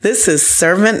This is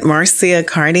Servant Marcia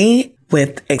Carty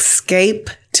with Escape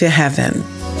to Heaven.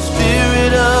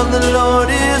 Spirit of the Lord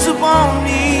is upon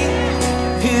me.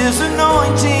 His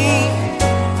anointing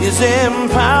is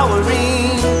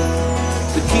empowering.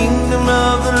 The kingdom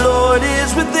of the Lord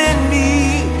is within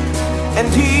me,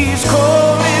 and He's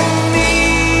calling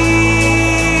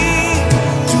me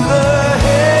to the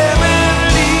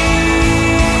heavenly.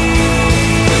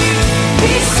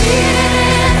 He's seated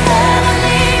in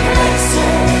heavenly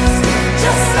places,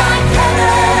 just like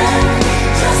heaven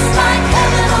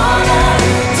on earth,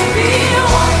 to be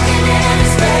walking in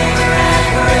His favor and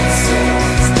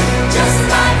graces, just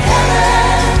like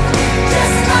heaven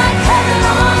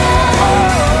on earth.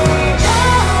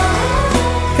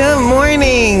 Good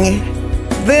morning.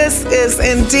 This is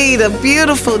indeed a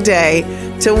beautiful day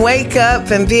to wake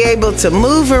up and be able to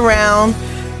move around,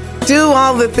 do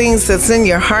all the things that's in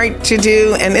your heart to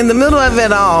do, and in the middle of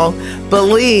it all,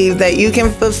 believe that you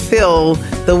can fulfill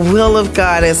the will of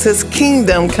God as His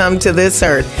kingdom come to this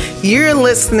earth. You're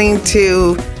listening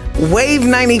to Wave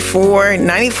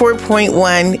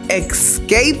 94.1,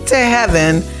 Escape to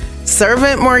Heaven,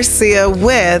 Servant Marcia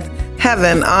with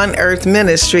Heaven on Earth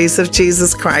Ministries of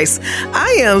Jesus Christ.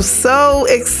 I am so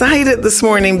excited this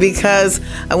morning because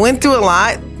I went through a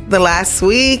lot the last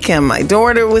week, and my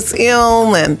daughter was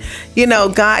ill, and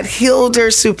God healed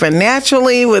her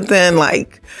supernaturally within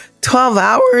like 12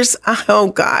 hours.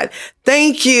 Oh God,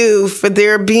 thank you for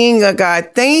there being a God.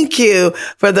 Thank you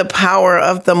for the power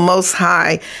of the Most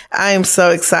High. I am so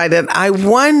excited. I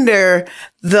wonder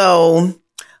though,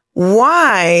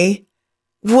 why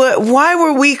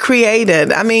were we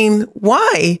created? I mean,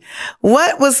 why?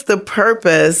 What was the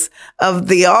purpose of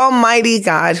the Almighty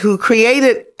God who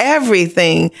created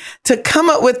everything to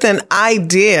come up with an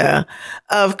idea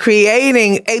of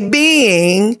creating a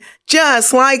being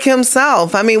just like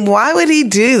Himself? I mean, why would He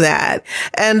do that?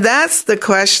 And that's the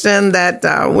question that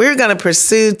we're going to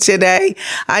pursue today.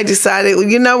 I decided, well,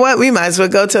 you know what? We might as well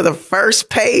go to the first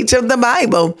page of the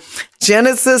Bible.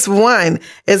 Genesis 1,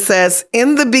 it says,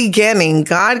 in the beginning,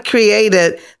 God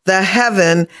created the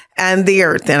heaven and the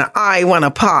earth. And I want to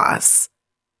pause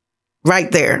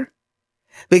right there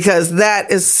because that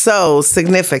is so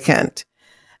significant.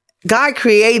 God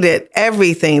created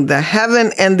everything, the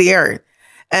heaven and the earth.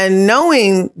 And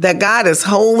knowing that God is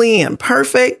holy and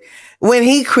perfect, when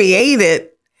He created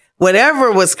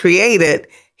whatever was created,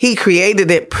 He created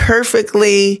it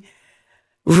perfectly,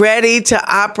 ready to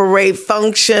operate,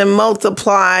 function,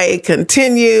 multiply,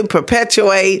 continue,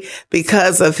 perpetuate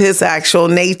because of His actual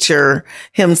nature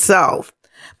Himself.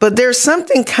 But there's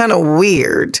something kind of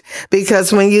weird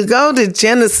because when you go to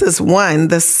Genesis 1,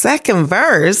 the second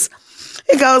verse,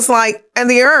 it goes like, and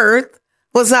the earth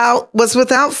was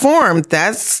without form.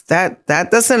 That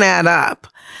doesn't add up.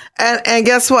 And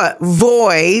guess what?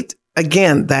 Void,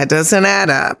 again, that doesn't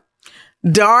add up.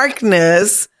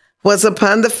 Darkness was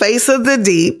upon the face of the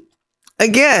deep.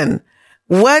 Again,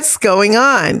 what's going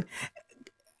on?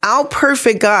 Our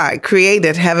perfect God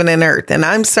created heaven and earth. And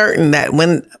I'm certain that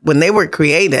when they were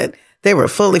created, they were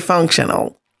fully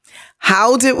functional.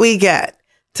 How did we get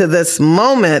to this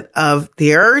moment of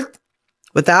the earth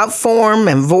without form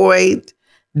and void,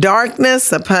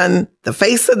 darkness upon the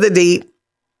face of the deep,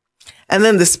 and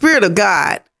then the Spirit of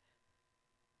God,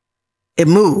 it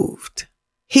moved.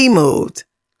 He moved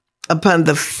upon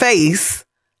the face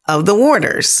of the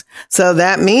waters. So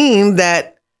that means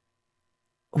that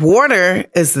water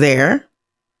is there.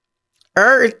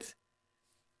 Earth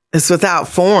is without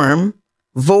form,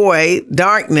 void,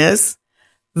 darkness,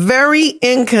 very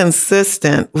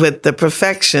inconsistent with the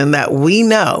perfection that we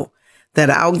know that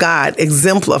our God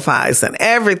exemplifies in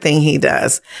everything He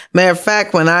does. Matter of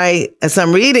fact, as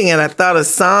I'm reading it, I thought of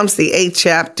Psalms, the 8th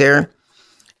chapter,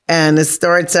 and it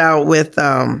starts out with,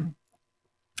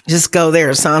 just go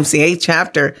there, Psalms, the 8th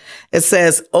chapter. It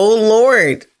says, O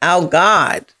Lord, our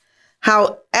God,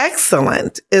 how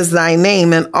excellent is Thy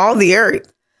name in all the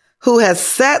earth, who has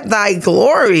set Thy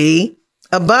glory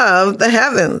above the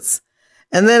heavens.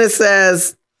 And then it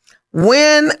says,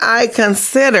 when I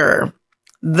consider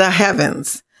the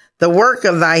heavens, the work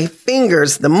of Thy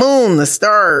fingers, the moon, the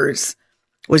stars,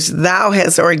 which Thou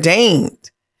hast ordained.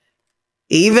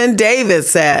 Even David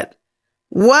said,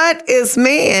 what is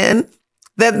man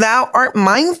that Thou art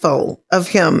mindful of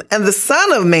him, and the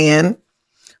Son of Man,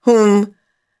 whom,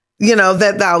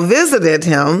 that Thou visited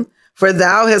him, for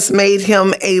Thou hast made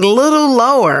him a little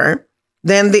lower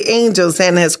than the angels,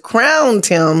 and hast crowned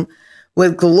him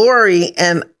with glory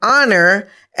and honor,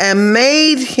 and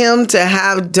made him to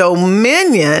have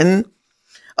dominion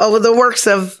over the works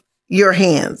of your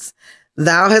hands.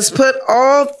 Thou hast put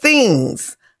all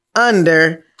things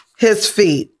under his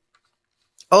feet.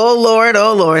 O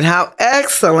Lord, how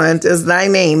excellent is thy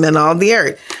name in all the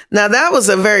earth. Now, that was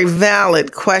a very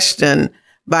valid question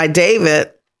by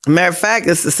David. Matter of fact,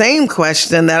 it's the same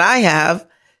question that I have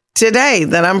today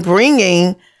that I'm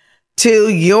bringing to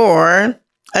your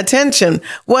attention.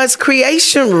 Was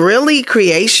creation really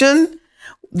creation?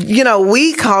 You know,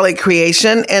 we call it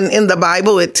creation, and in the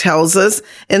Bible, it tells us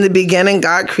in the beginning,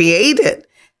 God created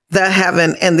the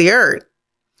heaven and the earth.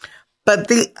 But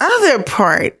the other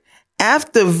part,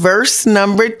 after verse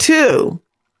number 2,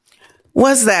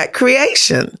 was that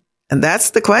creation? And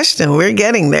that's the question. We're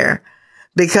getting there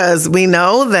because we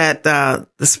know that the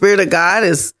Spirit of God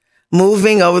is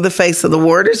moving over the face of the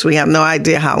waters. We have no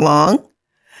idea how long.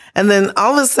 And then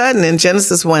all of a sudden in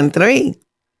Genesis 1:3,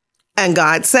 and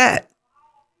God said,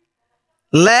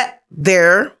 let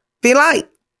there be light.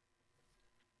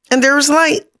 And there was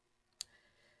light.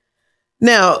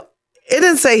 Now, it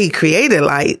didn't say he created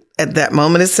light at that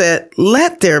moment. It said,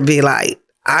 let there be light.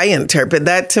 I interpret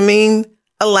that to mean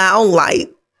allow light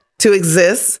to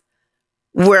exist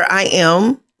where I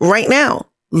am right now.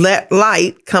 Let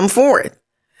light come forth.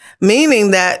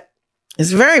 Meaning that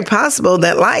it's very possible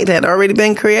that light had already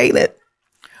been created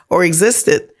or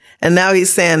existed. And now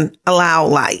he's saying, allow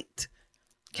light.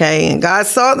 Okay. And God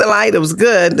saw the light. It was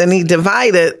good. Then he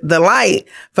divided the light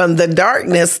from the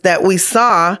darkness that we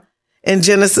saw in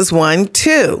Genesis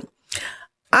 1:2.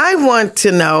 I want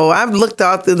to know, I've looked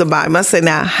all through the Bible. I say,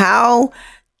 now, how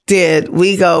did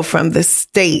we go from the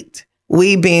state,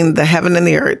 we being the heaven and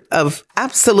the earth, of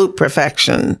absolute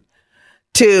perfection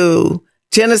to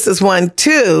Genesis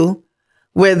 1:2,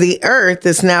 where the earth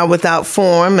is now without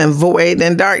form and void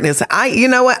and darkness? You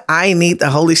know what? I need the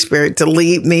Holy Spirit to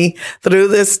lead me through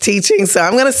this teaching. So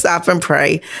I'm going to stop and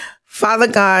pray. Father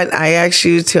God, I ask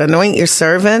you to anoint your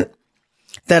servant,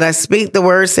 that I speak the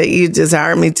words that you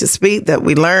desire me to speak, that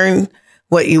we learn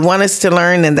what you want us to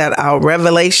learn, and that our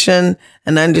revelation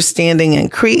and understanding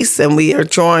increase, and we are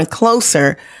drawn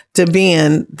closer to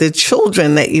being the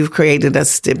children that you've created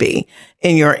us to be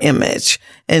in your image.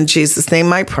 In Jesus'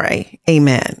 name I pray.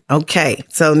 Amen. Okay.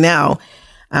 So now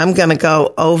I'm going to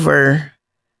go over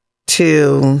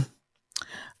to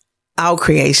our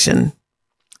creation,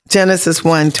 Genesis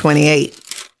 1:28.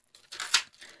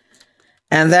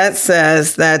 And that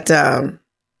says that,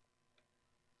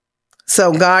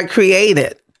 so God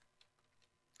created.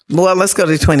 Well, let's go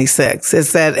to 26. It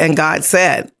said, and God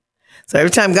said. So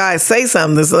every time God says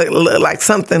something, it's like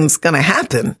something's going to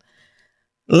happen.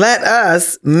 Let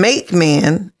us make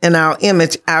man in our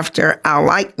image after our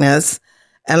likeness,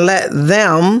 and let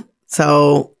them,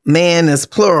 so man is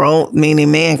plural,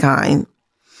 meaning mankind,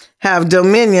 have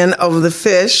dominion over the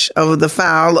fish, over the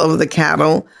fowl, over the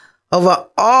cattle, over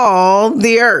all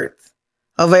the earth,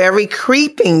 over every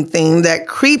creeping thing that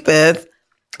creepeth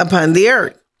upon the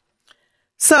earth.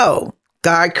 So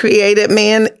God created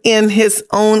man in his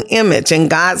own image, in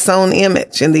God's own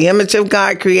image. In the image of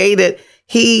God created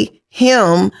he,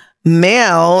 him,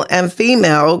 male and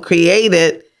female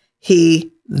created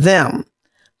he, them.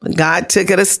 But God took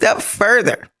it a step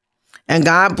further, and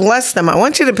God blessed them. I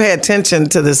want you to pay attention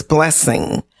to this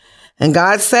blessing. And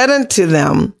God said unto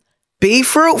them, be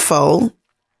fruitful,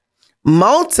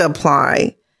 multiply,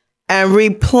 and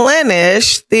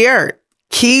replenish the earth.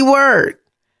 Key word,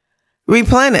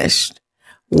 replenished.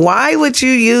 Why would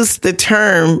you use the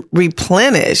term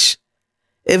replenish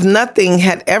if nothing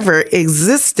had ever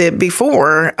existed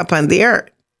before upon the earth?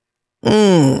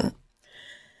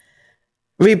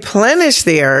 Replenish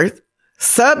the earth,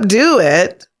 subdue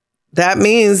it. That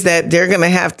means that they're going to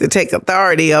have to take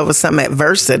authority over some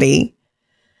adversity,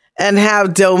 and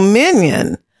have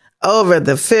dominion over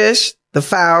the fish, the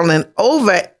fowl, and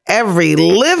over every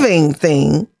living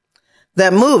thing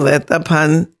that moveth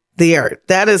upon the earth.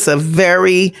 That is a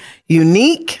very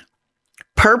unique,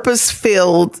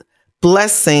 purpose-filled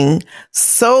blessing,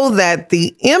 so that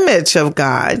the image of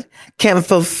God can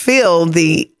fulfill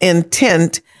the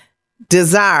intent,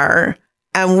 desire,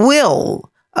 and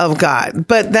will of God.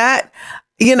 But that,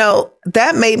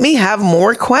 that made me have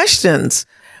more questions.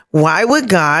 Why would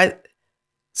God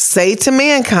say to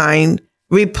mankind,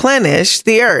 replenish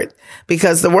the earth?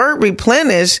 Because the word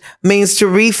replenish means to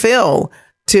refill,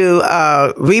 to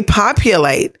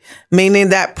repopulate, meaning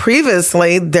that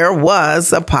previously there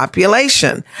was a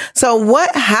population. So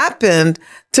what happened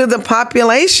to the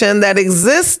population that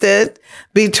existed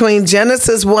between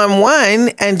Genesis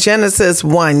 1:1 and Genesis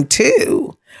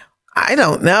 1:2? I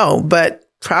don't know, but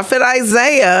Prophet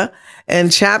Isaiah in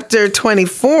chapter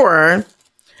 24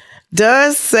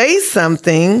 does say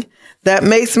something that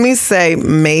makes me say,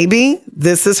 maybe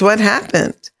this is what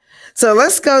happened. So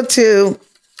let's go to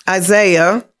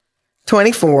Isaiah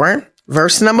 24,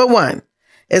 verse number 1.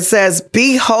 It says,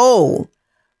 behold,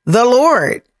 the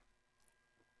Lord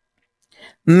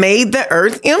made the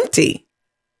earth empty.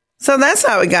 So that's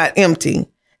how it got empty,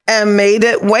 and made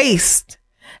it waste,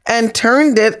 and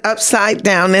turned it upside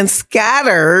down, and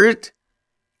scattered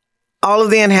all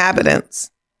of the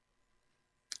inhabitants.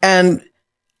 And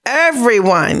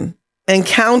everyone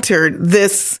encountered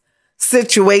this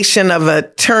situation of a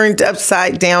turned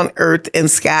upside down earth and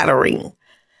scattering.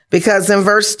 Because in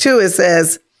verse 2 it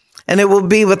says, and it will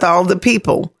be with all the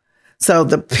people. So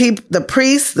the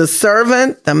priest, the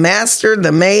servant, the master,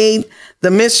 the maid,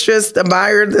 the mistress, the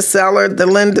buyer, the seller, the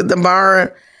lender, the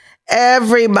borrower,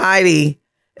 everybody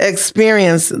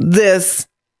experienced this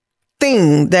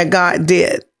thing that God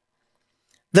did.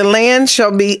 The land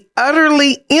shall be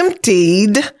utterly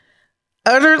emptied,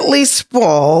 utterly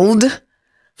spoiled,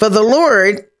 for the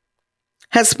Lord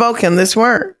has spoken this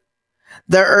word.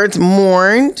 The earth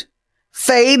mourned,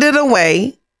 faded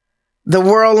away. The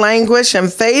world languished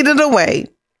and faded away.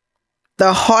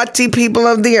 The haughty people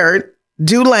of the earth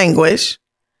do languish.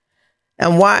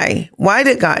 And why? Why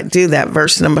did God do that?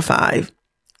 Verse number 5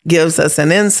 gives us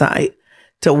an insight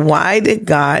to why did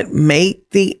God make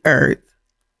the earth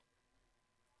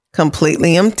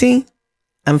completely empty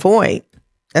and void.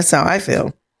 That's how I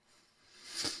feel.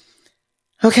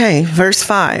 Okay, verse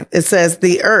 5. It says,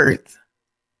 the earth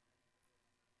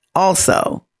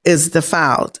also is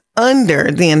defiled under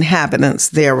the inhabitants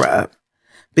thereof,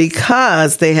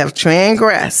 because they have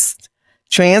transgressed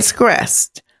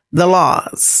the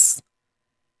laws,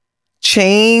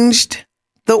 changed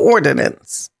the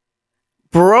ordinance,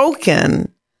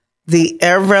 broken the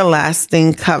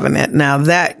everlasting covenant. Now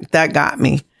that got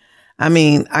me. I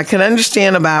mean, I can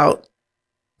understand about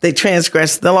they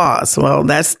transgressed the laws. Well,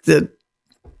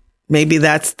 maybe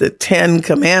that's the 10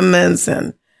 commandments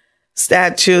and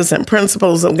statutes and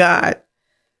principles of God.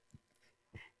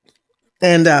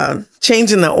 And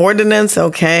changing the ordinance,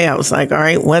 okay, I was like, all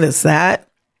right, what is that?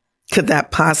 Could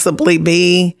that possibly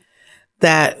be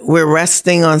that we're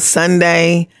resting on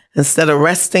Sunday instead of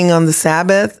resting on the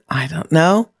Sabbath? I don't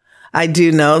know. I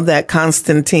do know that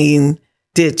Constantine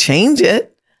did change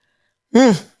it.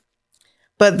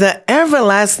 But the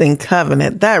everlasting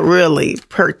covenant, that really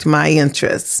perked my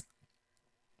interest.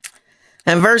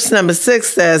 And verse number 6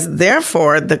 says,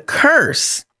 therefore the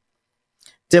curse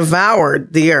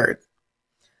devoured the earth,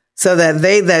 so that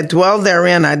they that dwell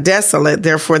therein are desolate.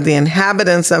 Therefore the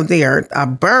inhabitants of the earth are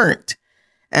burnt,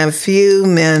 and few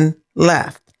men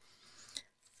left.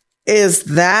 Is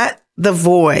that the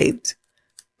void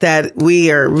that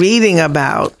we are reading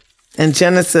about in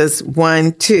Genesis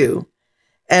 1:2?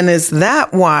 And is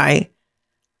that why,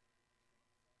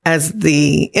 as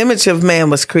the image of man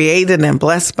was created and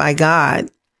blessed by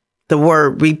God, the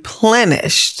word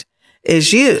replenished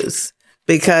is used?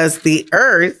 Because the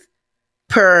earth,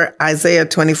 per Isaiah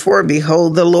 24,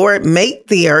 behold, the Lord make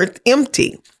the earth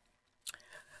empty.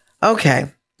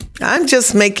 Okay, I'm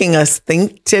just making us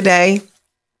think today,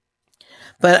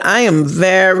 but I am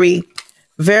very,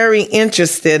 very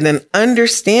interested in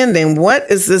understanding what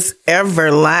is this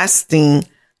everlasting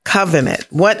covenant?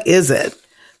 What is it?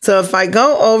 So if I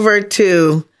go over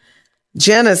to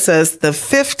Genesis, the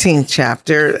 15th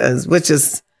chapter, which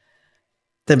is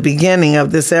the beginning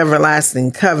of this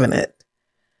everlasting covenant,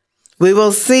 we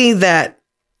will see that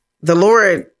the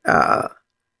Lord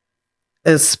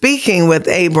is speaking with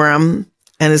Abram,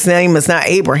 and his name is not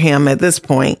Abraham at this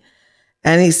point.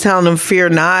 And he's telling him, fear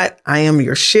not, I am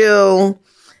your shield.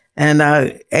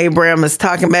 And Abraham is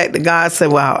talking back to God,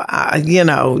 said, well,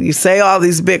 you say all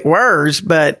these big words,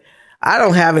 but I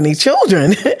don't have any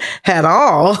children at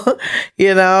all.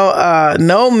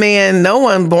 No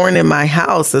one born in my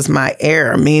house is my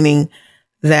heir, meaning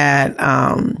that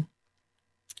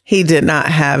he did not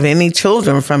have any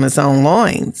children from his own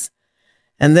loins.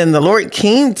 And then the Lord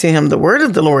came to him, the word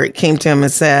of the Lord came to him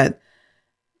and said,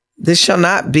 this shall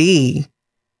not be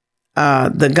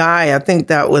the guy, I think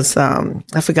that was,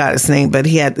 I forgot his name, but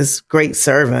he had this great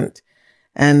servant.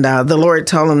 And the Lord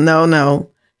told him, no,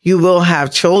 you will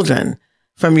have children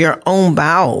from your own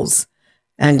bowels.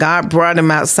 And God brought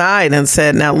him outside and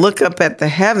said, now look up at the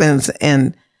heavens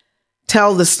and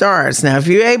tell the stars. Now, if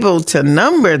you're able to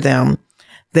number them,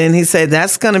 then he said,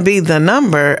 that's going to be the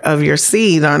number of your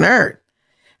seed on earth.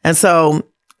 And so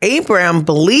Abraham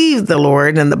believed the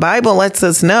Lord, and the Bible lets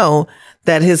us know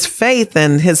that his faith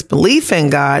and his belief in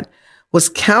God was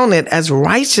counted as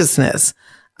righteousness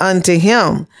unto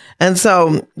him. And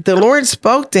so the Lord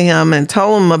spoke to him and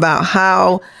told him about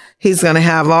how he's going to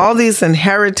have all these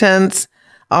inheritance,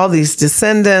 all these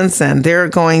descendants, and they're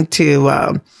going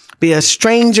to be a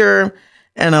stranger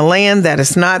in a land that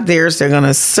is not theirs. They're going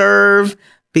to serve,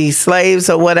 be slaves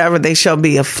or whatever. They shall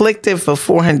be afflicted for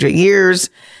 400 years.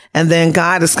 And then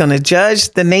God is going to judge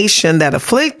the nation that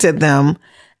afflicted them.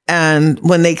 And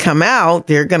when they come out,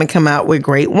 they're going to come out with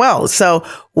great wealth. So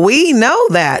we know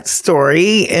that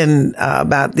story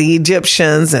about the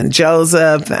Egyptians and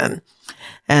Joseph and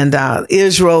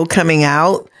Israel coming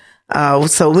out.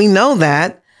 So we know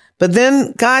that. But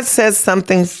then God says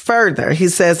something further. He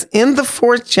says, in the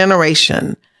fourth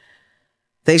generation,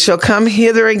 they shall come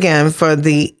hither again, for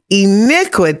the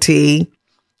iniquity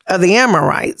of the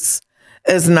Amorites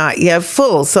is not yet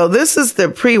full. So this is the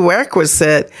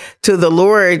prerequisite to the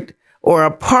Lord, or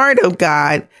a part of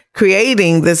God,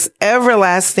 creating this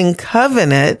everlasting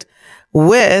covenant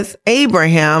with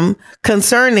Abraham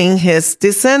concerning his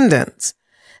descendants.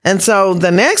 And so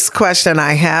the next question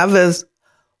I have is,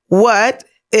 what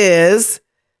is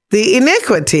the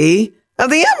iniquity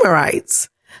of the Amorites?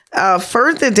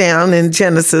 Further down in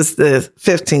Genesis, the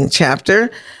 15th chapter,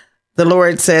 the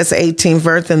Lord says, 18th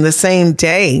verse, in the same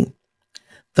day,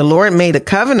 the Lord made a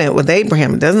covenant with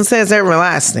Abraham. It doesn't say it's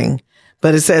everlasting,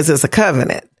 but it says it's a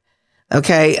covenant.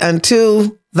 Okay.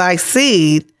 Unto thy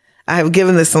seed, I have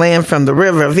given this land from the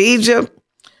river of Egypt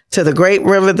to the great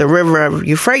river, the river of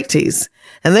Euphrates.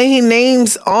 And then he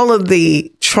names all of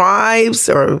the tribes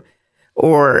or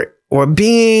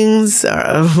beings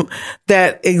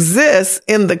that exist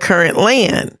in the current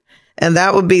land. And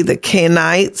that would be the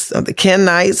Kenites, or the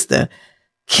Kenites, the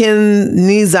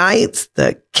Kenizzites,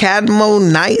 the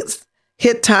Cadmonites,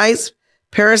 Hittites,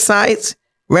 Perizzites,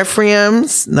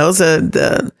 Rephaims.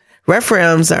 The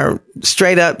Rephaims are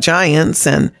straight up giants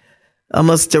and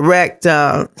almost direct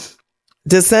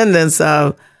descendants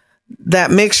of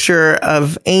that mixture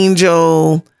of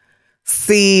angel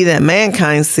seed and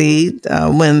mankind seed,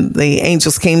 when the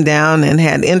angels came down and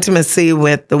had intimacy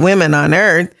with the women on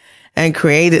earth and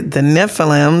created the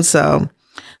Nephilim. So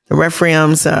the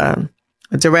Rephaims are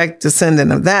a direct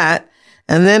descendant of that.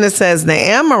 And then it says the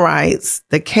Amorites,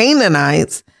 the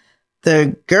Canaanites,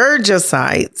 the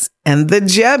Gergesites, and the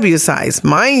Jebusites.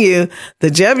 Mind you,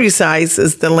 the Jebusites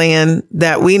is the land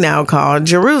that we now call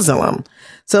Jerusalem.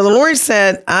 So the Lord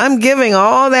said, I'm giving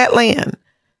all that land.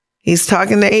 He's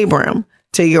talking to Abram,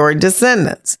 to your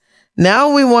descendants.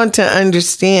 Now we want to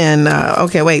understand,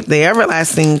 the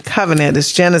everlasting covenant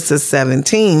is Genesis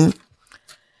 17.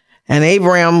 And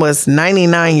Abram was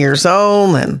 99 years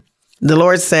old. And the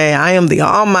Lord say, I am the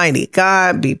Almighty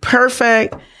God, be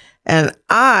perfect, and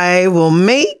I will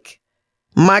make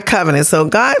my covenant. So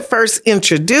God first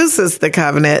introduces the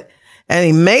covenant, and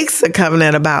he makes the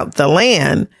covenant about the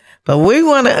land. But we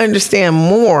want to understand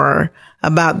more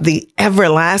about the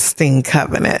everlasting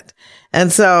covenant.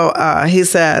 And so he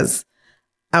says,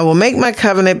 I will make my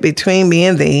covenant between me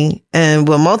and thee, and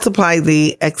will multiply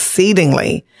thee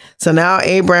exceedingly. So now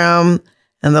Abram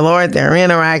and the Lord, they're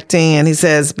interacting, and he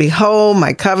says, behold,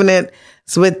 my covenant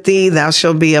is with thee. Thou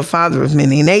shalt be a father of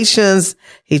many nations.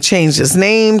 He changed his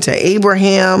name to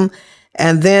Abraham.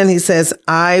 And then he says,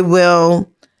 I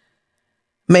will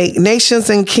make nations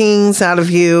and kings out of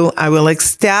you. I will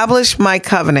establish my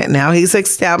covenant. Now he's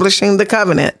establishing the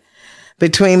covenant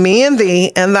between me and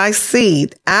thee and thy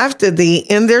seed after thee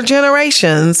in their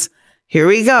generations. Here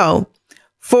we go.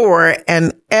 For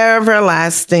an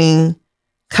everlasting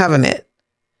covenant,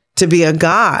 to be a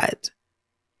God,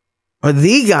 or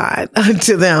the God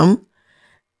unto them,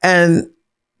 and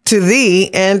to thee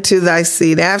and to thy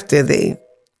seed after thee.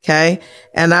 Okay.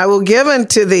 And I will give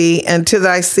unto thee and to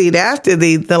thy seed after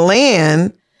thee the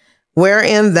land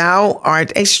wherein thou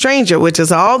art a stranger, which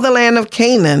is all the land of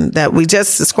Canaan that we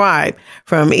just described,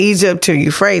 from Egypt to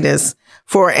Euphrates,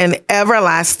 for an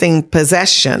everlasting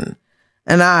possession,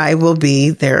 and I will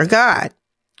be their God.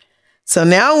 So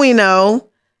now we know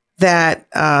that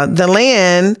the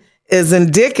land is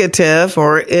indicative,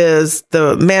 or is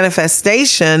the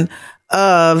manifestation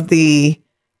of the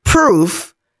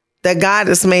proof that God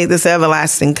has made this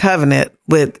everlasting covenant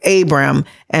with Abram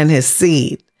and his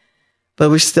seed.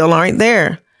 But we still aren't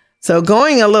there. So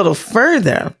going a little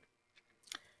further,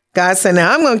 God said,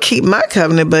 now I'm going to keep my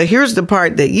covenant, but here's the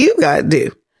part that you got to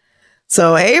do.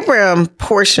 So Abraham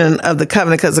portion of the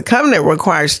covenant, because the covenant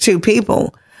requires two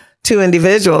people, two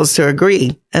individuals to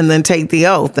agree and then take the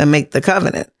oath and make the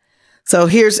covenant. So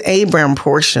here's Abraham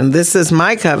portion. This is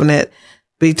my covenant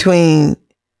between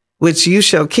which you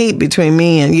shall keep between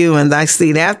me and you and thy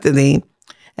seed after thee.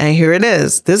 And here it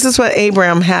is. This is what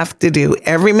Abraham hath to do.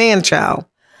 Every man child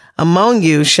among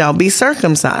you shall be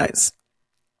circumcised.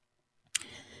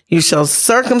 You shall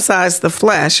circumcise the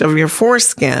flesh of your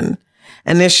foreskin,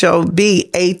 and it shall be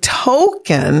a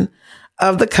token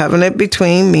of the covenant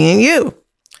between me and you.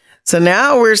 So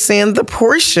now we're seeing the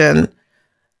portion,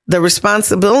 the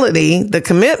responsibility, the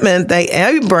commitment that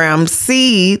Abraham's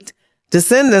seed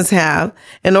descendants have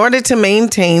in order to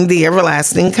maintain the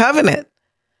everlasting covenant.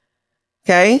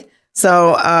 Okay.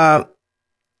 So,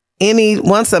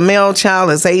 once a male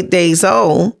child is 8 days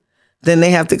old, then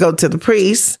they have to go to the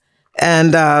priest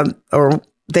and, or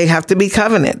they have to be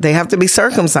covenant. They have to be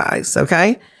circumcised.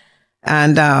 Okay.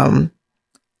 And,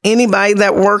 anybody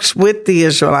that works with the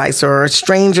Israelites or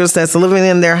strangers that's living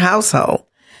in their household.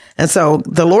 And so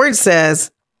the Lord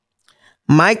says,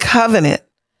 my covenant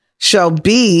shall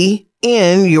be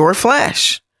in your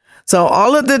flesh. So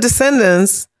all of the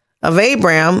descendants of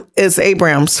Abraham is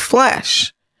Abraham's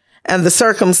flesh. And the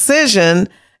circumcision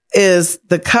is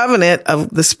the covenant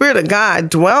of the Spirit of God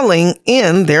dwelling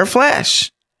in their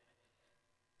flesh.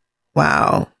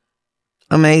 Wow.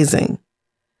 Amazing.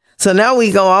 So now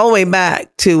we go all the way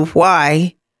back to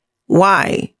why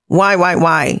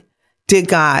did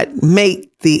God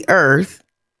make the earth?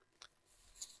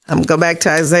 I'm going to go back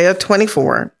to Isaiah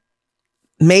 24.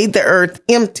 Made the earth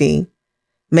empty,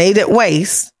 made it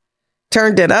waste,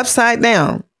 turned it upside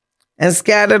down, and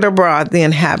scattered abroad the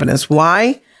inhabitants.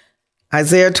 Why?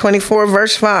 Isaiah 24,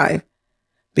 verse 5.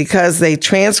 Because they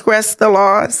transgressed the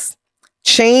laws,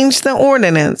 changed the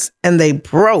ordinance, and they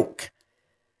broke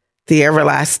the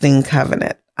everlasting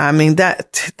covenant. I mean,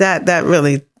 that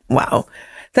really, wow.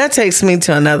 That takes me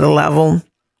to another level.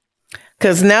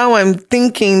 Because now I'm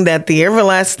thinking that the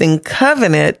everlasting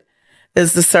covenant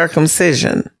is the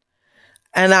circumcision.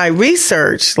 And I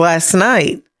researched last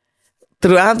night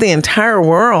throughout the entire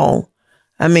world.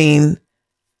 I mean,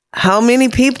 how many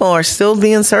people are still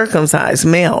being circumcised,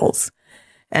 males?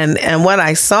 And what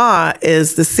I saw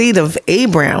is the seed of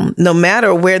Abraham, no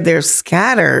matter where they're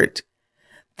scattered,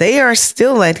 they are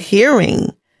still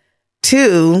adhering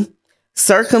to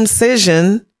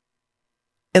circumcision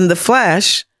in the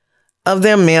flesh of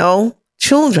their male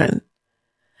children.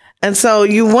 And so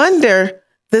you wonder,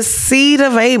 the seed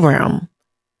of Abraham,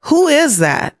 who is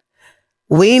that?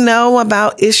 We know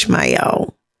about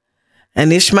Ishmael.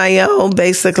 And Ishmael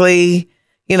basically,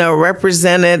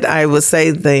 represented, I would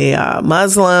say, the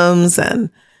Muslims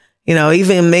and,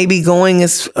 even maybe going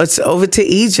it's over to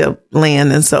Egypt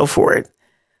land and so forth.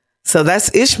 So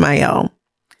that's Ishmael.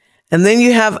 And then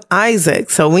you have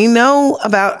Isaac. So we know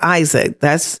about Isaac.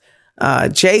 That's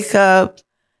Jacob,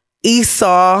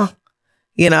 Esau.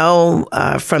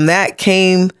 From that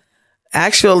came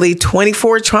actually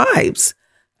 24 tribes,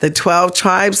 the 12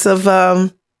 tribes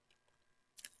of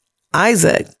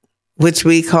Isaac, which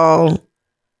we call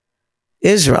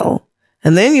Israel.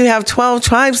 And then you have 12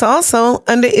 tribes also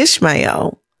under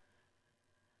Ishmael.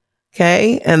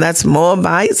 Okay. And that's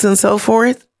Moabites and so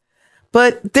forth.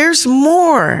 But there's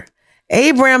more.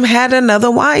 Abraham had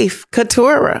another wife,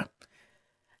 Keturah,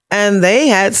 and they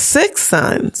had 6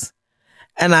 sons.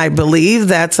 And I believe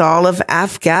that's all of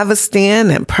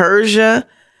Afghanistan and Persia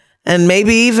and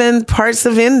maybe even parts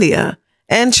of India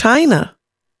and China.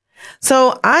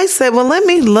 So I said, well, let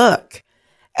me look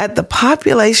at the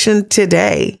population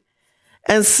today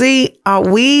and see, are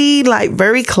we like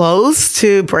very close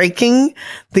to breaking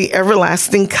the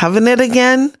everlasting covenant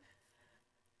again?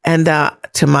 And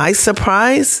to my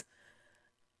surprise,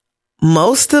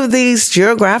 most of these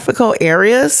geographical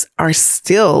areas are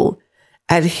still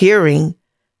adhering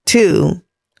to,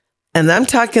 and I'm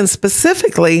talking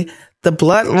specifically the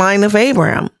bloodline of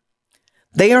Abraham.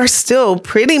 They are still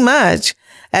pretty much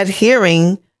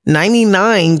adhering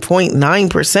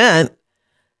 99.9%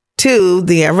 to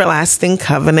the everlasting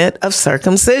covenant of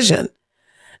circumcision.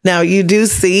 Now, you do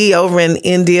see over in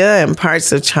India and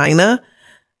parts of China,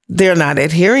 they're not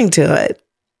adhering to it.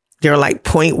 They're like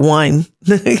 0.1,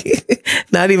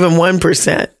 not even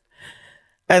 1%.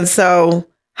 And so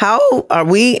how are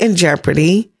we in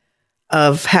jeopardy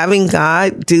of having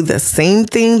God do the same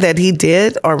thing that he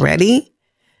did already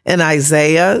in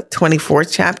Isaiah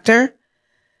 24th chapter?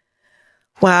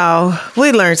 Wow,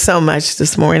 we learned so much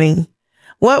this morning.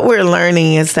 What we're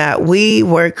learning is that we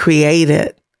were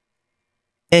created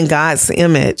in God's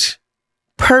image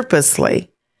purposely.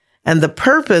 And the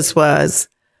purpose was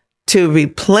to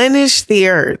replenish the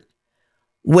earth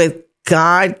with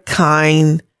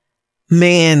God-kind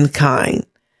mankind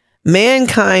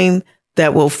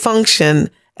that will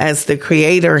function as the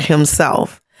creator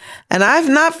himself. And I've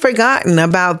not forgotten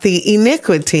about the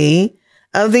iniquity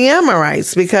of the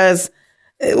Amorites, because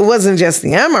it wasn't just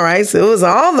the Amorites. It was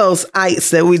all those ites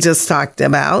that we just talked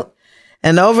about.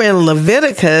 And over in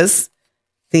Leviticus,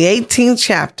 the 18th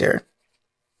chapter.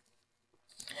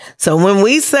 So when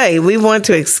we say we want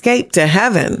to escape to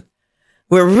heaven,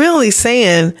 we're really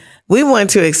saying we want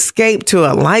to escape to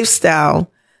a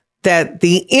lifestyle that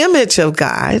the image of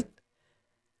God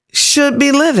should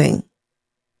be living.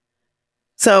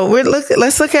 So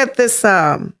let's look at this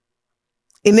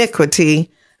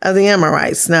iniquity of the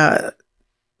Amorites. Now,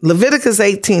 Leviticus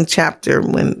 18 chapter,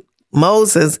 when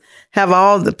Moses have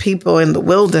all the people in the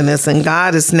wilderness and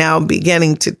God is now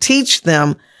beginning to teach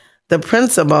them the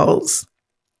principles.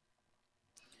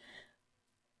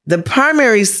 The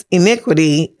primary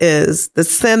iniquity is the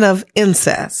sin of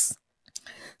incest.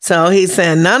 So he's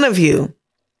saying, none of you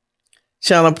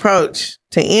shall approach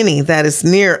to any that is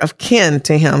near of kin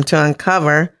to him to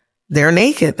uncover their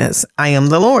nakedness. I am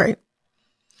the Lord.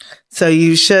 So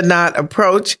you should not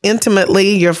approach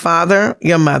intimately your father,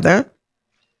 your mother.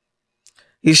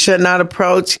 You should not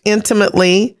approach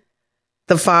intimately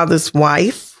the father's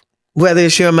wife, whether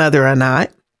it's your mother or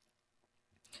not.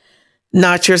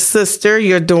 Not your sister,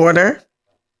 your daughter,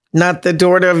 not the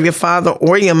daughter of your father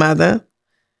or your mother.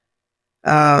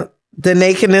 The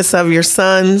nakedness of your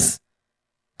son's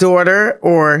daughter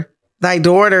or thy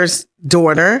daughter's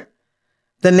daughter.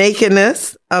 The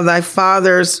nakedness of thy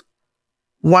father's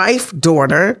wife,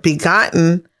 daughter,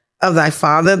 begotten of thy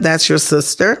father, that's your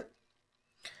sister.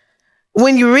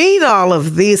 When you read all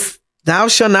of these, thou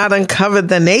shalt not uncover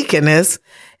the nakedness,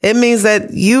 it means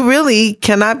that you really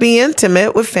cannot be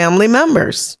intimate with family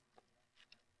members.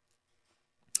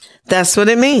 That's what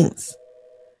it means.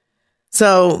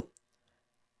 So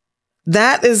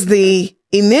that is the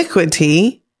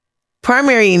iniquity,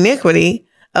 primary iniquity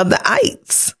of the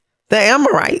ites, the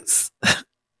Amorites.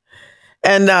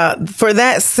 And for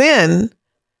that sin,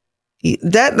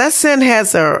 that sin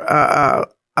has a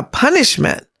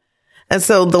punishment. And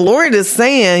so the Lord is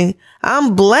saying,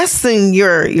 I'm blessing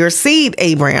your seed,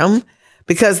 Abraham,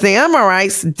 because the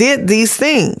Amorites did these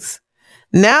things.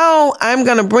 Now I'm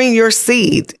going to bring your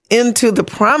seed into the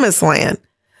promised land.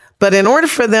 But in order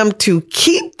for them to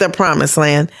keep the promised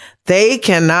land, they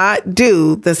cannot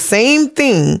do the same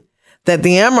thing that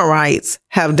the Amorites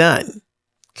have done.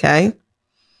 Okay.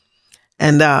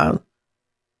 And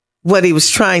what he was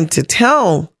trying to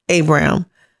tell Abraham,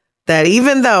 that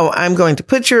even though I'm going to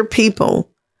put your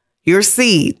people, your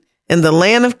seed, in the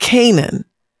land of Canaan,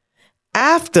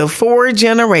 after 4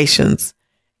 generations,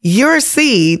 your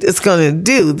seed is going to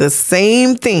do the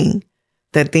same thing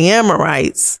that the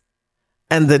Amorites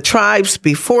and the tribes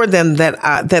before them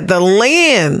that the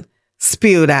land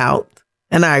spewed out,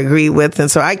 and I agree with,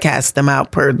 and so I cast them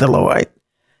out per the Lord.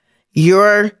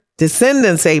 Your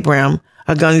descendants, Abraham,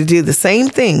 are going to do the same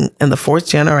thing in the 4th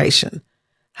generation.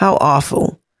 How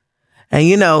awful. And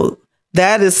you know,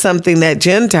 that is something that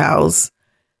Gentiles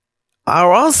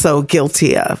are also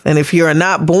guilty of. And if you're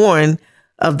not born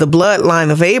of the bloodline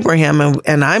of Abraham,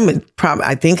 and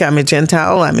I think I'm a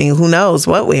Gentile, I mean, who knows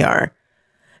what we are?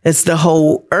 It's the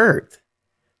whole earth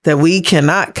that we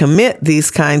cannot commit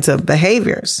these kinds of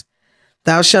behaviors.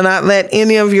 Thou shalt not let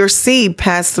any of your seed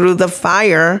pass through the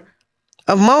fire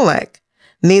of Molech,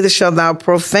 neither shalt thou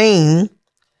profane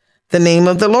the name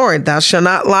of the Lord. Thou shalt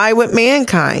not lie with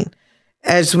mankind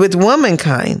as with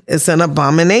womankind. It's an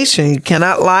abomination. You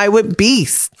cannot lie with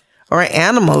beasts or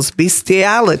animals,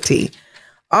 bestiality.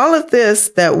 All of this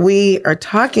that we are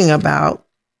talking about,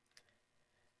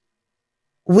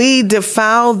 we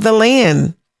defile the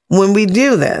land when we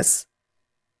do this.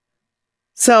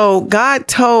 So God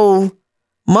told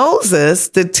Moses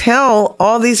to tell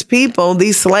all these people,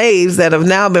 these slaves that have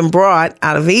now been brought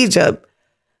out of Egypt,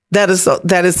 that is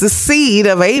the seed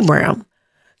of Abraham.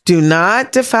 Do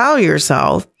not defile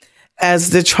yourself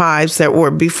as the tribes that were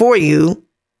before you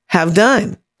have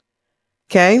done.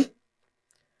 Okay?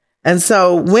 And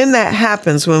so when that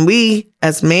happens, when we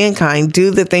as mankind do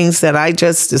the things that I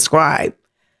just described,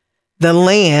 the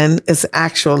land is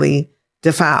actually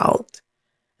defiled.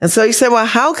 And so you say, well,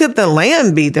 how could the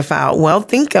land be defiled? Well,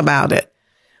 think about it.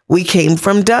 We came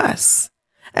from dust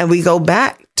and we go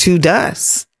back to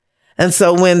dust. And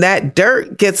so when that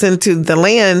dirt gets into the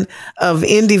land of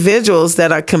individuals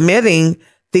that are committing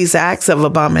these acts of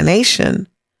abomination,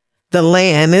 the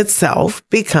land itself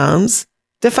becomes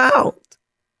defiled.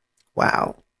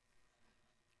 Wow.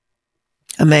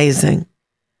 Amazing.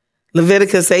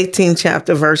 Leviticus 18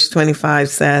 chapter verse 25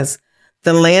 says,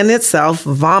 the land itself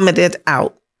vomited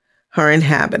out her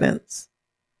inhabitants.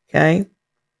 Okay.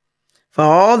 For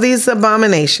all these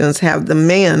abominations have the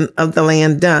men of the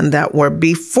land done that were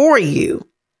before you,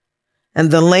 and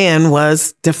the land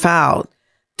was defiled.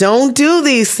 Don't do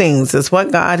these things, is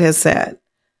what God has said,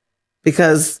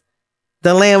 because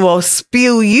the land will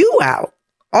spew you out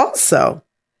also,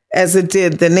 as it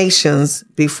did the nations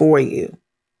before you.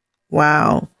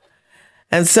 Wow.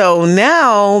 And so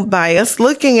now, by us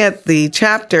looking at the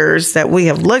chapters that we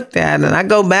have looked at, and I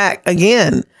go back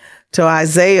again to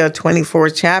Isaiah 24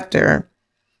 chapter,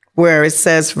 where it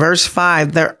says, verse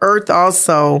 5, the earth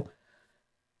also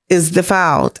is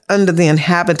defiled under the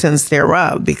inhabitants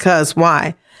thereof. Because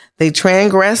why? They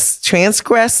transgress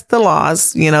the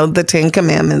laws, the 10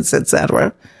 commandments,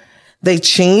 etc. They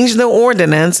changed the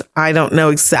ordinance. I don't know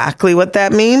exactly what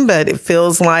that means, but it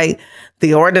feels like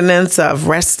the ordinance of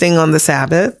resting on the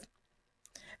Sabbath.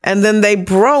 And then they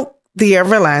broke the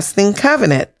everlasting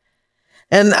covenant.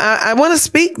 And I want to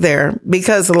speak there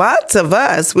because lots of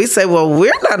us, we say, well,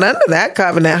 we're not under that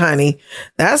covenant, honey.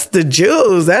 That's the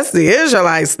Jews. That's the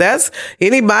Israelites. That's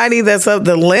anybody that's of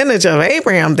the lineage of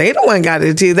Abraham. They don't want got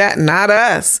to do that. Not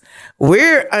us.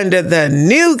 We're under the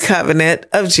new covenant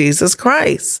of Jesus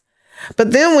Christ.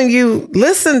 But then when you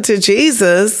listen to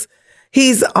Jesus,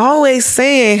 he's always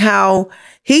saying how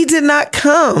he did not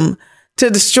come to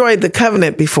destroy the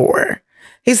covenant before.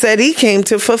 He said he came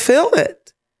to fulfill it.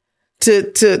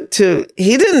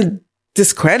 He didn't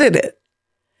discredit it.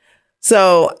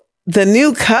 So the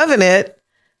new covenant,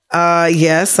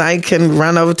 yes, I can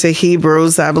run over to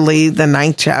Hebrews, I believe the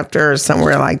 9th chapter or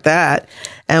somewhere like that.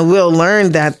 And we'll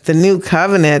learn that the new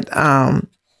covenant,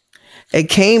 it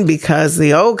came because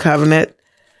the old covenant,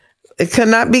 it could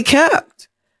not be kept.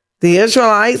 The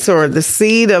Israelites or the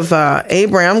seed of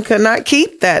Abraham could not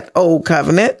keep that old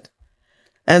covenant.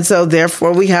 And so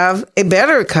therefore we have a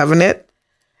better covenant.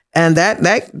 And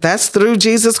that's through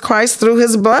Jesus Christ, through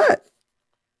his blood.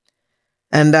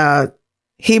 And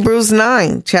Hebrews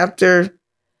 9, chapter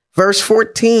verse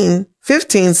 15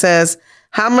 says,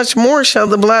 how much more shall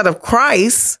the blood of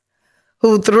Christ,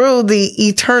 who through the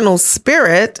eternal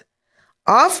Spirit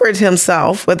offered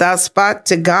himself without spot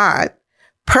to God,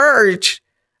 purge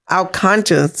our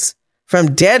conscience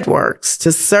from dead works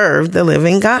to serve the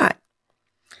living God.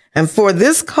 And for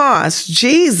this cause,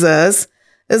 Jesus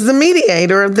is the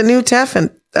mediator of the New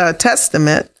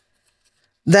Testament,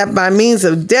 that by means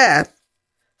of death,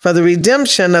 for the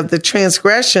redemption of the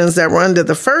transgressions that were under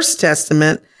the first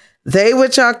testament, they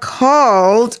which are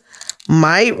called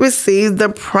might receive the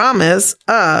promise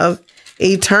of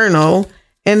eternal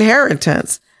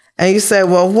inheritance. And you say,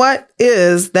 well, what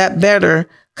is that better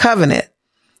covenant?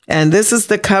 And this is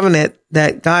the covenant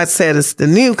that God said is the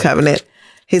new covenant.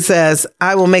 He says,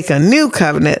 I will make a new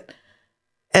covenant.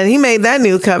 And he made that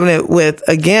new covenant with,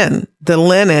 again, the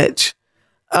lineage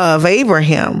of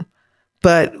Abraham.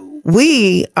 But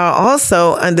we are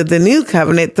also under the new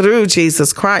covenant through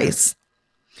Jesus Christ.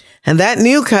 And that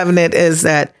new covenant is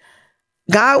that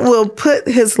God will put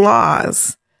his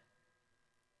laws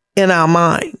in our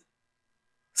mind.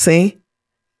 See,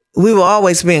 we will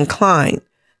always be inclined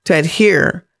to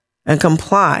adhere and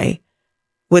comply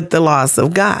with the laws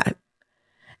of God.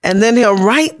 And then he'll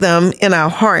write them in our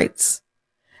hearts.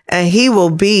 And he will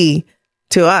be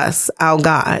to us, our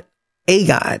God, a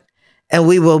God, and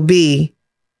we will be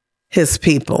his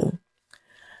people.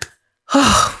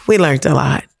 Oh, we learned a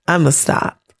lot. I'm going to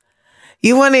stop.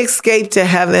 You want to escape to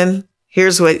heaven?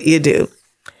 Here's what you do.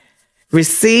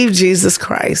 Receive Jesus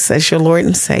Christ as your Lord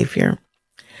and Savior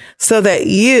so that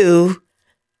you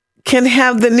can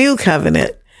have the new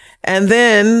covenant. And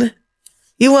then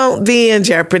you won't be in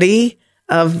jeopardy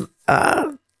of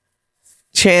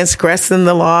transgressing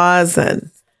the laws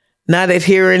and not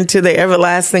adhering to the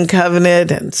everlasting covenant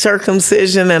and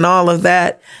circumcision and all of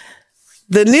that.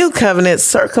 The new covenant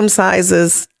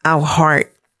circumcises our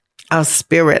heart, our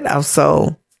spirit, our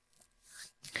soul,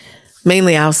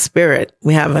 mainly our spirit.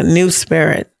 We have a new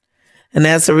spirit. And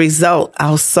as a result,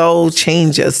 our soul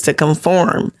changes to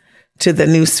conform to the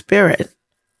new spirit.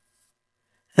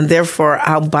 And therefore,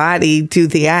 our body do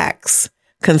the acts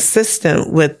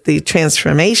consistent with the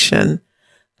transformation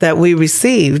that we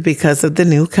received because of the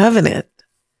new covenant.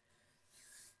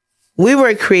 We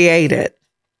were created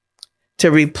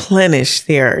to replenish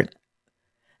the earth.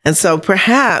 And so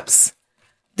perhaps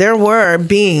there were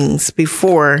beings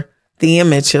before the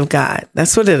image of God.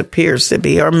 That's what it appears to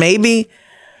be. Or maybe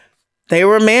they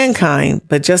were mankind,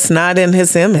 but just not in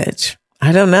his image.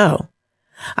 I don't know.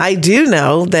 I do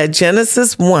know that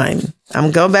Genesis 1, I'm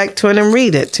going to go back to it and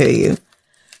read it to you.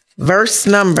 Verse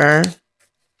number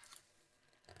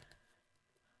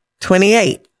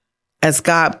 28, as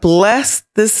God blessed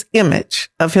this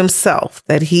image of himself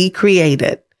that he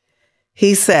created,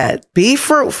 he said, be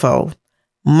fruitful,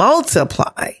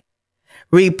 multiply,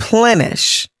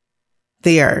 replenish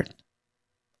the earth,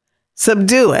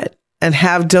 subdue it, and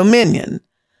have dominion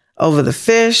over the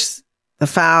fish, the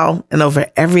fowl, and over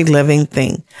every living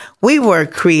thing. We were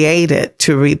created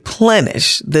to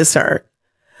replenish this earth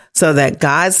so that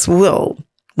God's will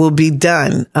be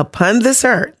done upon this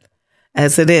earth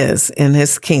as it is in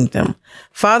his kingdom.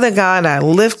 Father God, I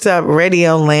lift up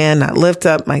Radio Land. I lift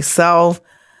up myself.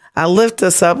 I lift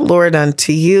us up, Lord,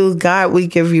 unto you. God, we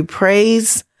give you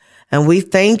praise and we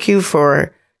thank you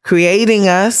for creating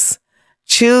us,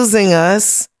 choosing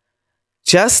us,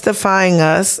 justifying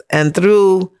us, and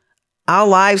through our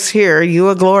lives here, you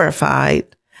are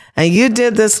glorified. And you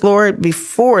did this, Lord,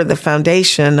 before the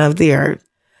foundation of the earth.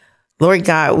 Lord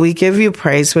God, we give you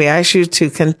praise. We ask you to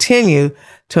continue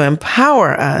to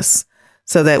empower us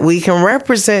so that we can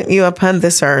represent you upon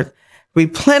this earth,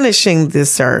 replenishing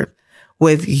this earth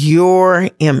with your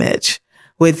image,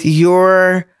 with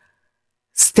your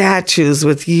statutes,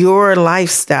 with your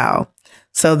lifestyle,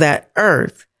 so that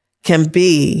earth can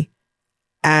be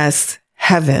as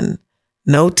heaven.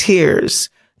 No tears,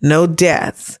 no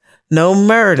death, no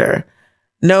murder,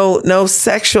 no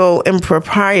sexual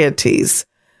improprieties,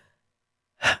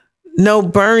 no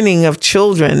burning of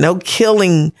children, no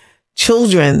killing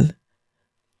children.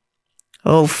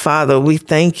 Oh, Father, we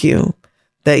thank you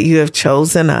that you have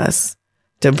chosen us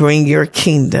to bring your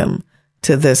kingdom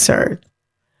to this earth.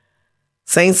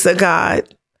 Saints of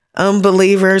God,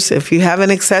 unbelievers, if you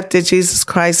haven't accepted Jesus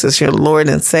Christ as your Lord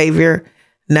and Savior,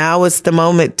 now is the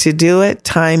moment to do it.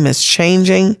 Time is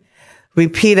changing.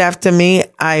 Repeat after me.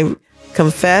 I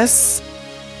confess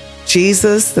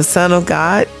Jesus, the Son of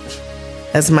God,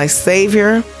 as my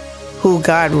Savior, who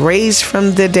God raised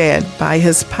from the dead by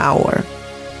his power.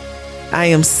 I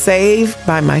am saved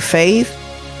by my faith.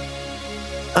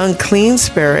 Unclean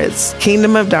spirits,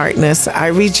 kingdom of darkness, I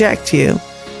reject you.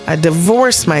 I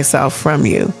divorce myself from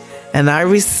you, and I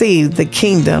receive the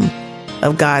kingdom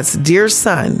of God's dear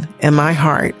Son in my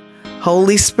heart.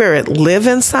 Holy Spirit, live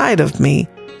inside of me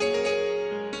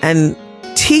and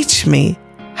teach me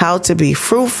how to be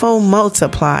fruitful,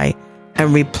 multiply,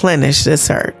 and replenish this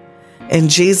earth. In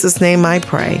Jesus' name I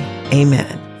pray.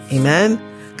 Amen. Amen.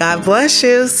 God bless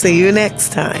you. See you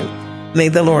next time. May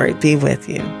the Lord be with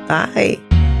you. Bye.